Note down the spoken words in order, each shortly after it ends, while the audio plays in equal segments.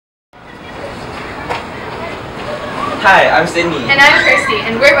Hi, I'm Sidney. And I'm Kirstie,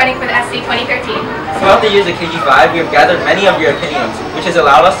 and we're running for the SC 2013. Throughout the years at KGV, we have gathered many of your opinions, which has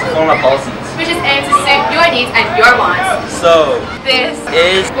allowed us to form our policies. Which is aimed to suit your needs and your wants. So, this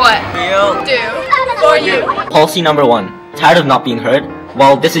is what we'll do for you. Policy number 1. Tired of not being heard?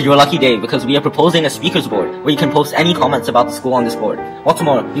 Well, this is your lucky day because we are proposing a speakers board where you can post any comments about the school on this board. What's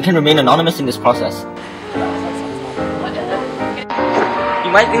more, you can remain anonymous in this process.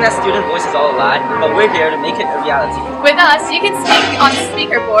 You might think that student voice is all a lie, but we're here to make it a reality. With us, you can speak on the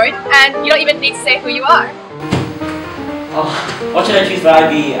speaker board, and you don't even need to say who you are. Oh, what should I choose for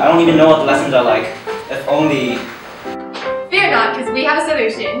IB? I don't even know what the lessons are like. If only... Fear not, because we have a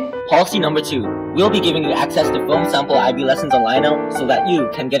solution. Policy number 2. We'll be giving you access to film sample IB lessons on Lino so that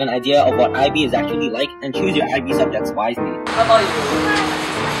you can get an idea of what IB is actually like and choose your IB subjects wisely. How about you?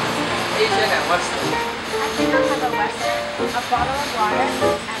 Asian and what's the... I think I'll have a lesson, a bottle of water, and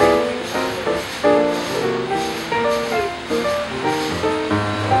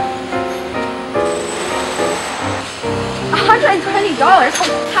 $120?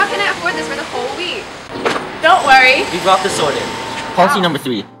 How can I afford this for the whole week? Don't worry. We've got this sorted. Policy number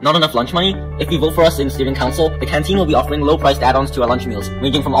 3. Not enough lunch money? If you vote for us in student council, the canteen will be offering low-priced add-ons to our lunch meals,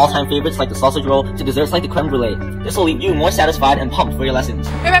 ranging from all-time favorites like the sausage roll to desserts like the creme brulee. This will leave you more satisfied and pumped for your lessons.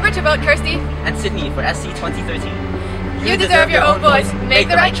 Remember to vote Kirstie And Sidney for SC 2013. You deserve your own voice. Make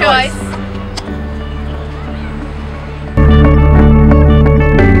the right choice.